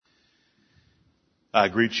I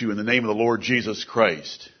greet you in the name of the Lord Jesus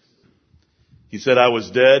Christ. He said, I was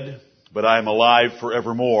dead, but I am alive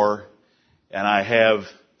forevermore, and I have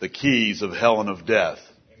the keys of hell and of death.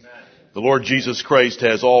 Amen. The Lord Jesus Christ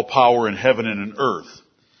has all power in heaven and in earth.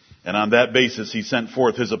 And on that basis, He sent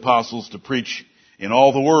forth His apostles to preach in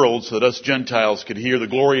all the world so that us Gentiles could hear the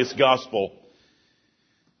glorious gospel,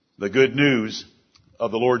 the good news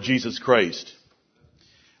of the Lord Jesus Christ.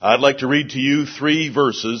 I'd like to read to you 3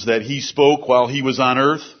 verses that He spoke while He was on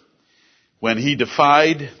earth, when He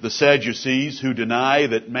defied the Sadducees who deny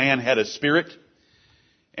that man had a spirit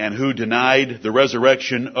and who denied the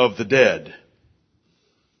resurrection of the dead.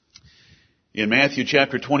 In Matthew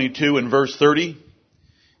chapter 22 and verse 30,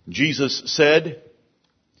 Jesus said,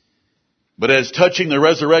 "But as touching the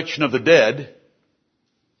resurrection of the dead,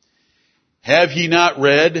 have ye not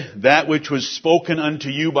read that which was spoken unto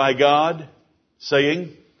you by God,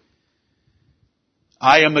 saying,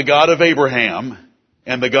 I am the God of Abraham,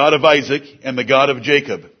 and the God of Isaac, and the God of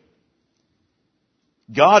Jacob."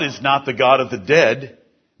 God is not the God of the dead,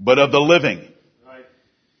 but of the living. Right.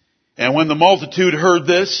 And when the multitude heard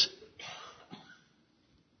this,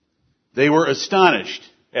 they were astonished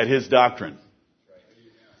at His doctrine.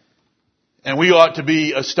 And we ought to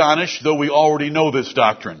be astonished, though we already know this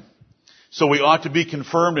doctrine. So we ought to be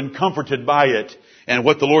confirmed and comforted by it and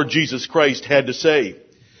what the Lord Jesus Christ had to say.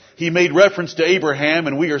 He made reference to Abraham,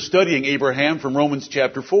 and we are studying Abraham from Romans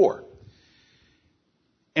chapter 4.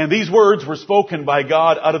 And these words were spoken by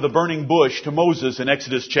God out of the burning bush to Moses in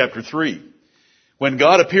Exodus chapter 3. When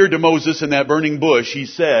God appeared to Moses in that burning bush, He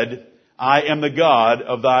said, I am the God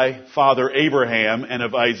of thy father Abraham and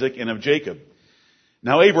of Isaac and of Jacob.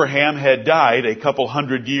 Now Abraham had died a couple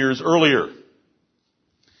hundred years earlier.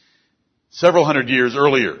 Several hundred years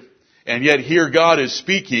earlier. And yet here God is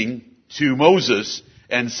speaking to Moses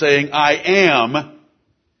and saying, I am,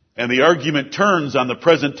 and the argument turns on the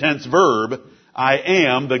present tense verb, I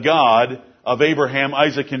am the God of Abraham,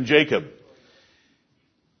 Isaac, and Jacob.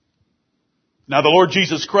 Now the Lord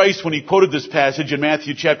Jesus Christ, when He quoted this passage in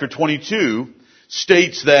Matthew chapter 22,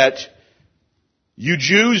 states that, you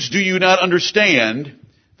Jews, do you not understand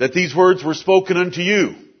that these words were spoken unto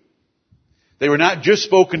you? They were not just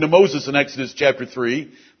spoken to Moses in Exodus chapter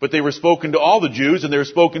 3, but they were spoken to all the Jews, and they were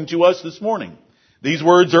spoken to us this morning. These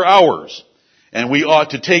words are ours, and we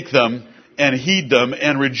ought to take them and heed them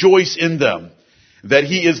and rejoice in them, that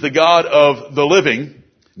He is the God of the living,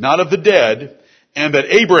 not of the dead, and that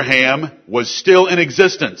Abraham was still in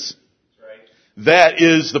existence. Right. That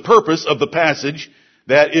is the purpose of the passage.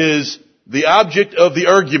 That is the object of the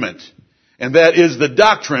argument. And that is the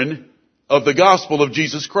doctrine of the gospel of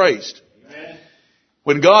Jesus Christ. Amen.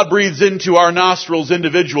 When God breathes into our nostrils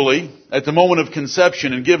individually at the moment of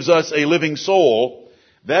conception and gives us a living soul,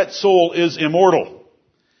 that soul is immortal.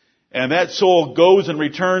 And that soul goes and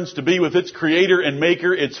returns to be with its Creator and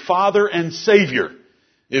Maker, its Father and Savior,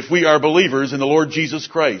 if we are believers in the Lord Jesus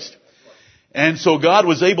Christ. And so God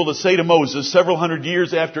was able to say to Moses several hundred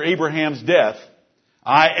years after Abraham's death,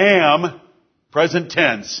 I am, present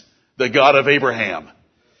tense, the God of Abraham.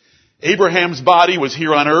 Abraham's body was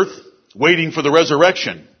here on earth, waiting for the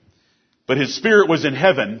resurrection, but his spirit was in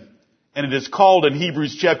heaven, and it is called in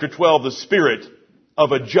Hebrews chapter 12 the spirit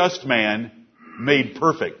of a just man made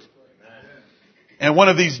perfect. And one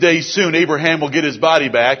of these days soon, Abraham will get his body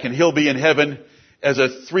back, and he'll be in heaven as a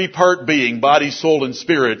 3-part being, body, soul, and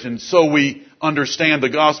spirit. And so we understand the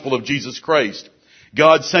gospel of Jesus Christ.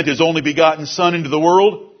 God sent His only begotten Son into the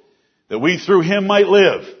world that we through Him might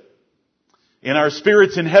live in our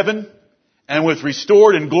spirits in heaven and with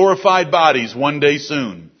restored and glorified bodies one day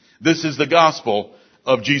soon. This is the gospel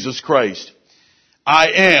of Jesus Christ.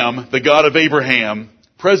 I am the God of Abraham,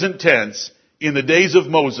 present tense, in the days of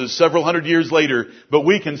Moses, several hundred years later, but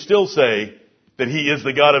we can still say that He is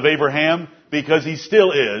the God of Abraham because He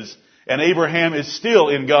still is, and Abraham is still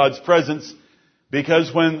in God's presence,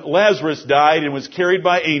 because when Lazarus died and was carried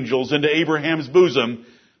by angels into Abraham's bosom,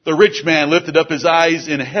 the rich man lifted up his eyes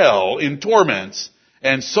in hell, in torments,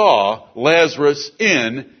 and saw Lazarus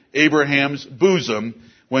in Abraham's bosom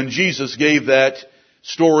when Jesus gave that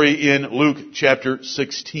story in Luke chapter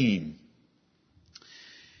 16.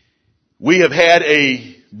 We have had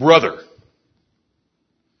a brother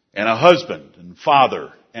and a husband and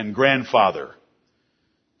father and grandfather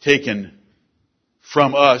taken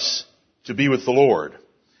from us to be with the Lord.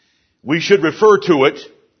 We should refer to it,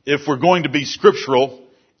 if we're going to be scriptural,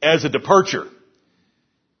 as a departure.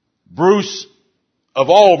 Bruce,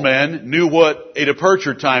 of all men, knew what a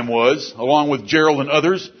departure time was, along with Gerald and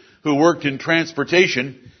others who worked in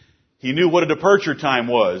transportation. He knew what a departure time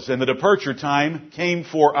was, and the departure time came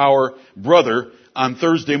for our brother on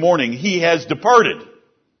Thursday morning, He has departed.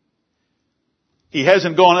 He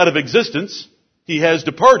hasn't gone out of existence. He has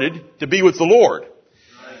departed to be with the Lord.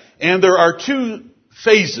 And there are two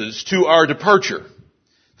phases to our departure.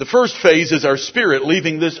 The first phase is our spirit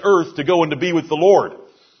leaving this earth to go and to be with the Lord.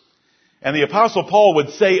 And the Apostle Paul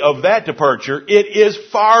would say of that departure, it is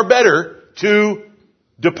far better to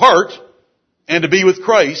depart and to be with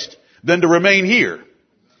Christ than to remain here.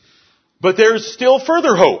 But there's still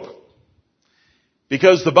further hope.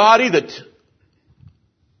 Because the body that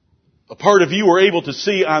a part of you were able to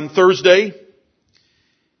see on Thursday,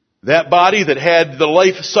 that body that had the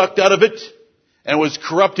life sucked out of it and was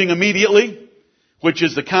corrupting immediately, which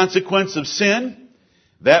is the consequence of sin,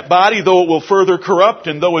 that body, though it will further corrupt,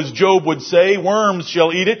 and though, as Job would say, worms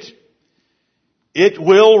shall eat it, it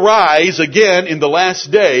will rise again in the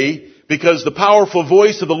last day, because the powerful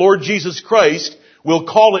voice of the Lord Jesus Christ will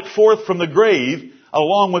call it forth from the grave,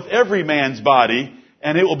 along with every man's body,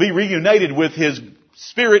 and it will be reunited with his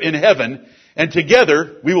spirit in heaven, and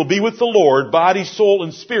together we will be with the Lord, body, soul,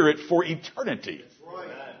 and spirit for eternity.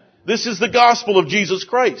 This is the gospel of Jesus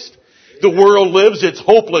Christ. The world lives its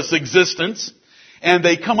hopeless existence, and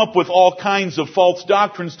they come up with all kinds of false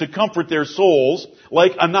doctrines to comfort their souls,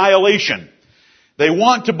 like annihilation. They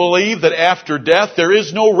want to believe that after death there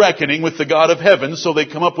is no reckoning with the God of heaven, so they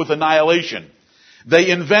come up with annihilation.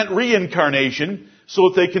 They invent reincarnation so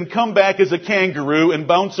that they can come back as a kangaroo and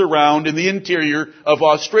bounce around in the interior of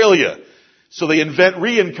Australia. So they invent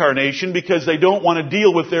reincarnation because they don't want to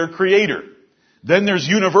deal with their Creator. Then there's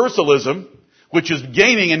universalism, which is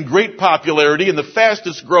gaining in great popularity and the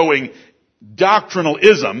fastest growing doctrinal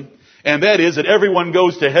ism, and that is that everyone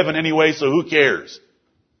goes to heaven anyway, so who cares?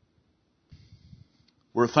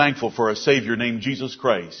 We're thankful for a Savior named Jesus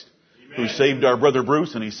Christ, who saved our brother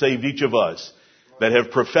Bruce, and He saved each of us that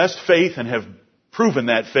have professed faith and have proven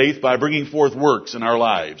that faith by bringing forth works in our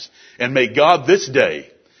lives. And may God this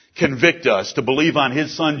day convict us to believe on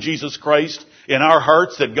His Son Jesus Christ in our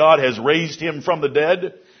hearts, that God has raised Him from the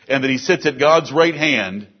dead, and that He sits at God's right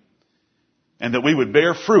hand, and that we would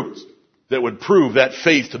bear fruit that would prove that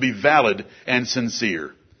faith to be valid and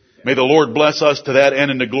sincere. May the Lord bless us to that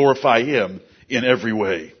end and to glorify Him in every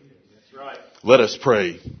way. That's right. Let us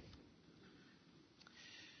pray.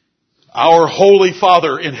 Our Holy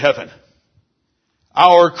Father in heaven,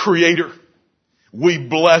 our Creator, we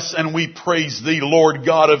bless and we praise Thee, Lord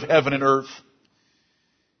God of heaven and earth.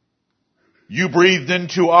 You breathed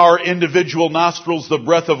into our individual nostrils the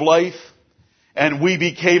breath of life, and we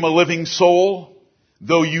became a living soul,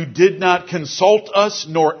 though You did not consult us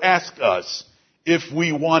nor ask us if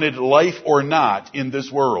we wanted life or not in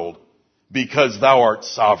this world, because Thou art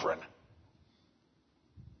sovereign.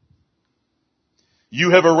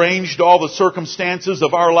 You have arranged all the circumstances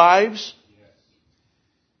of our lives,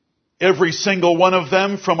 every single one of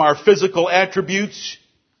them, from our physical attributes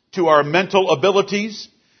to our mental abilities,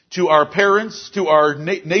 to our parents, to our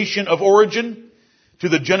nation of origin, to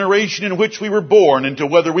the generation in which we were born, and to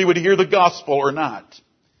whether we would hear the gospel or not,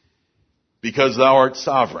 because Thou art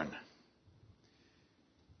sovereign.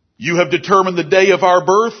 You have determined the day of our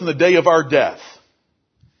birth and the day of our death.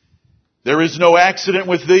 There is no accident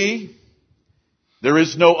with Thee. There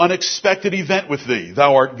is no unexpected event with Thee.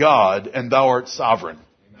 Thou art God and Thou art sovereign.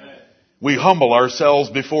 Amen. We humble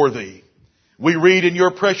ourselves before Thee. We read in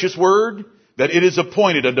Your precious word that it is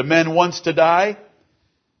appointed unto men once to die,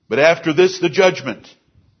 but after this the judgment,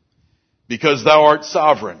 because Thou art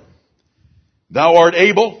sovereign. Thou art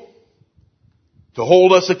able to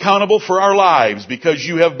hold us accountable for our lives, because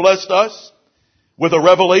You have blessed us with a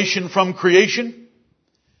revelation from creation,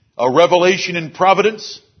 a revelation in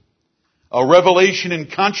providence, a revelation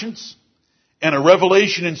in conscience, and a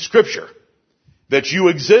revelation in Scripture that You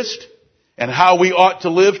exist and how we ought to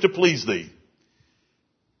live to please Thee,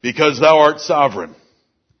 because Thou art sovereign.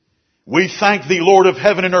 We thank Thee, Lord of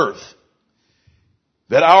heaven and earth,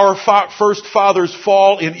 that our first father's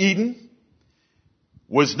fall in Eden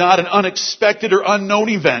was not an unexpected or unknown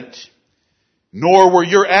event, nor were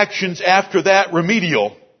Your actions after that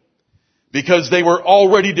remedial, because they were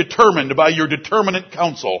already determined by Your determinate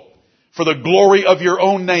counsel for the glory of Your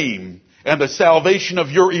own name and the salvation of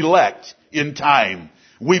Your elect in time.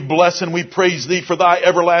 We bless and we praise Thee for Thy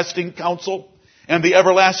everlasting counsel and the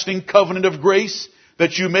everlasting covenant of grace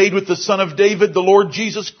that You made with the Son of David, the Lord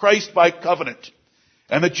Jesus Christ, by covenant,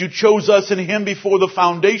 and that You chose us in Him before the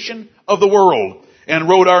foundation of the world, and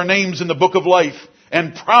wrote our names in the book of life,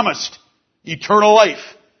 and promised eternal life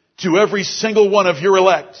to every single one of Your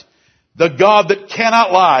elect. The God that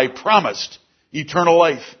cannot lie promised eternal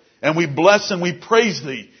life. And we bless and we praise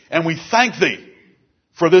Thee, and we thank Thee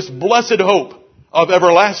for this blessed hope of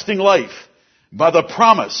everlasting life, by the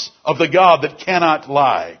promise of the God that cannot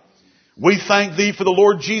lie. We thank thee for the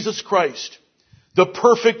Lord Jesus Christ, the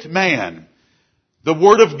perfect man, the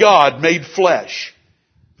Word of God made flesh,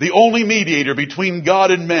 the only mediator between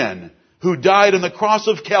God and men, who died on the cross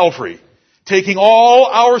of Calvary, taking all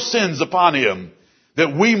our sins upon him,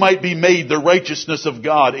 that we might be made the righteousness of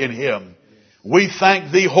God in him. We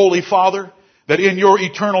thank thee, Holy Father, that in your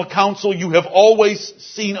eternal counsel you have always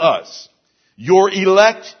seen us, your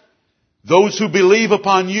elect, those who believe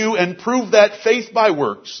upon you and prove that faith by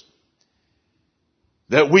works,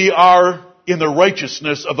 that we are in the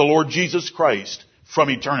righteousness of the Lord Jesus Christ from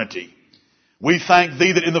eternity. We thank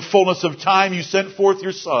thee that in the fullness of time you sent forth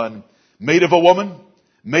your Son, made of a woman,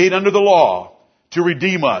 made under the law, to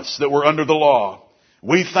redeem us that were under the law.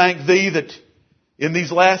 We thank thee that in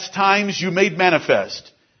these last times you made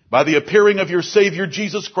manifest, by the appearing of your Savior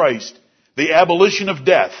Jesus Christ, the abolition of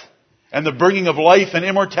death and the bringing of life and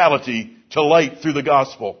immortality to light through the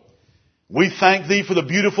gospel. We thank thee for the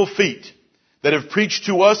beautiful feet that have preached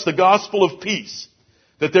to us the gospel of peace,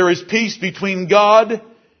 that there is peace between God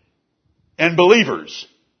and believers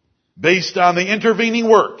based on the intervening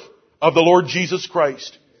work of the Lord Jesus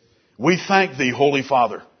Christ. We thank thee, Holy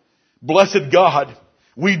Father. Blessed God,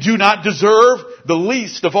 we do not deserve the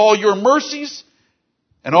least of all your mercies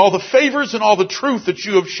and all the favors and all the truth that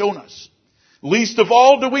you have shown us. Least of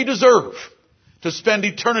all do we deserve to spend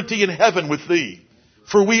eternity in heaven with thee.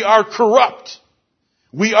 For we are corrupt.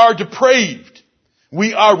 We are depraved.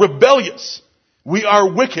 We are rebellious. We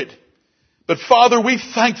are wicked. But Father, we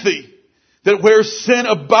thank thee that where sin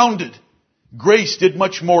abounded, grace did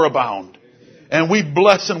much more abound. And we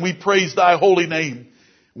bless and we praise thy holy name.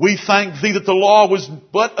 We thank thee that the law was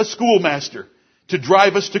but a schoolmaster to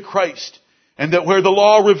drive us to Christ. And that where the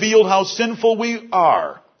law revealed how sinful we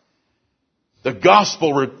are, the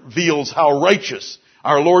gospel reveals how righteous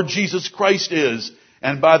our Lord Jesus Christ is.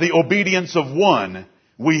 And by the obedience of one,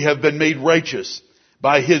 we have been made righteous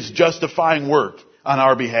by his justifying work on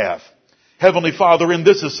our behalf. Heavenly Father, in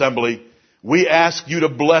this assembly, we ask you to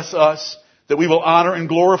bless us, that we will honor and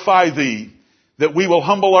glorify thee, that we will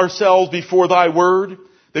humble ourselves before thy word,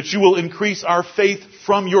 that you will increase our faith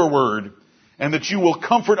from your word, and that you will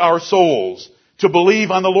comfort our souls to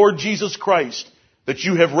believe on the Lord Jesus Christ, that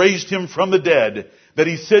you have raised him from the dead, that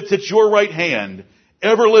he sits at your right hand,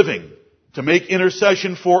 ever living, to make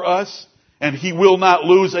intercession for us, and he will not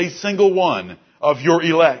lose a single one of your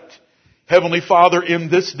elect. Heavenly Father, in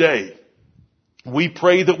this day, we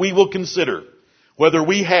pray that we will consider whether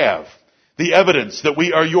we have the evidence that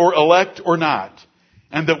we are your elect or not,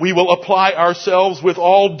 and that we will apply ourselves with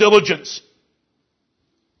all diligence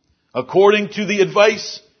according to the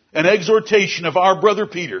advice and exhortation of our brother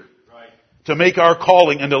Peter, to make our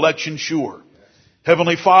calling and election sure.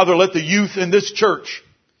 Heavenly Father, let the youth in this church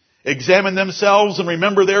examine themselves and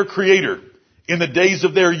remember their Creator in the days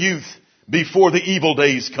of their youth before the evil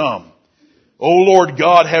days come. O Lord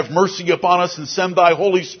God, have mercy upon us and send thy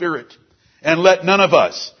Holy Spirit, and let none of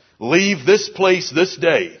us leave this place this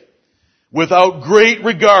day without great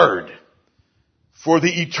regard for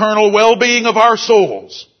the eternal well-being of our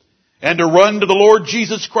souls, and to run to the Lord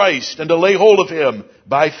Jesus Christ and to lay hold of him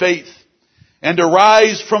by faith, and to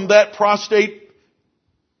rise from that prostrate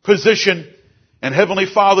position, and Heavenly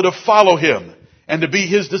Father, to follow him and to be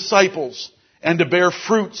his disciples and to bear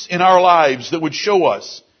fruits in our lives that would show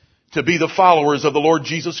us to be the followers of the Lord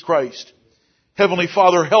Jesus Christ. Heavenly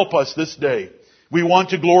Father, help us this day. We want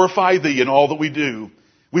to glorify thee in all that we do.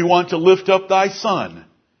 We want to lift up thy Son,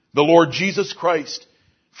 the Lord Jesus Christ,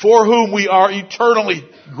 for whom we are eternally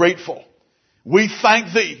grateful. We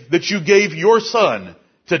thank thee that you gave your Son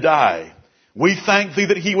to die. We thank thee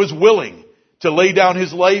that he was willing to lay down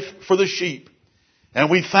his life for the sheep. And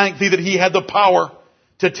we thank thee that he had the power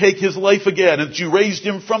to take his life again, and that you raised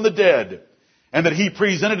him from the dead, and that he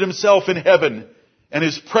presented himself in heaven and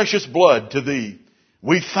his precious blood to thee.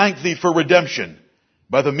 We thank thee for redemption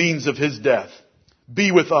by the means of his death.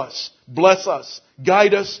 Be with us, bless us,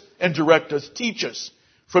 guide us, and direct us. Teach us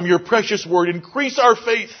from your precious word. Increase our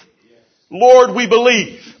faith. Lord, we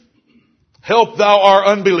believe. Help thou our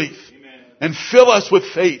unbelief. And fill us with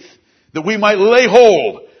faith, that we might lay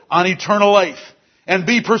hold on eternal life and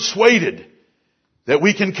be persuaded that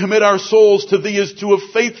we can commit our souls to thee as to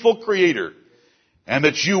a faithful Creator, and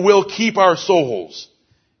that you will keep our souls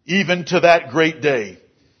even to that great day.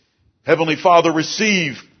 Heavenly Father,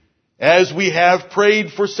 receive, as we have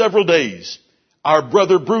prayed for several days, our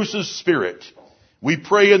brother Bruce's spirit. We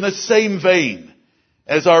pray in the same vein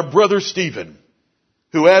as our brother Stephen,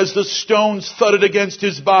 who, as the stones thudded against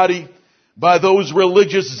his body by those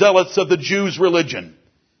religious zealots of the Jews' religion,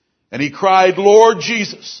 and he cried, Lord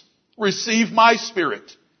Jesus, receive my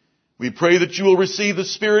spirit. We pray that you will receive the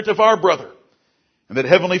spirit of our brother, and that,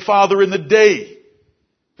 Heavenly Father, in the day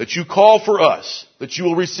that you call for us, that you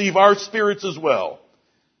will receive our spirits as well.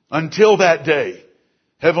 Until that day,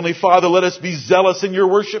 Heavenly Father, let us be zealous in your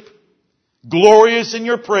worship, glorious in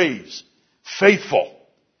your praise, faithful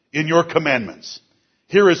in your commandments.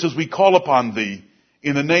 Hear us as we call upon thee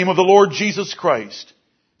in the name of the Lord Jesus Christ,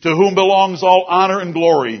 to whom belongs all honor and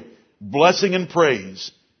glory, blessing and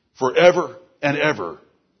praise, forever and ever.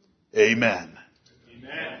 Amen.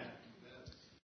 Amen.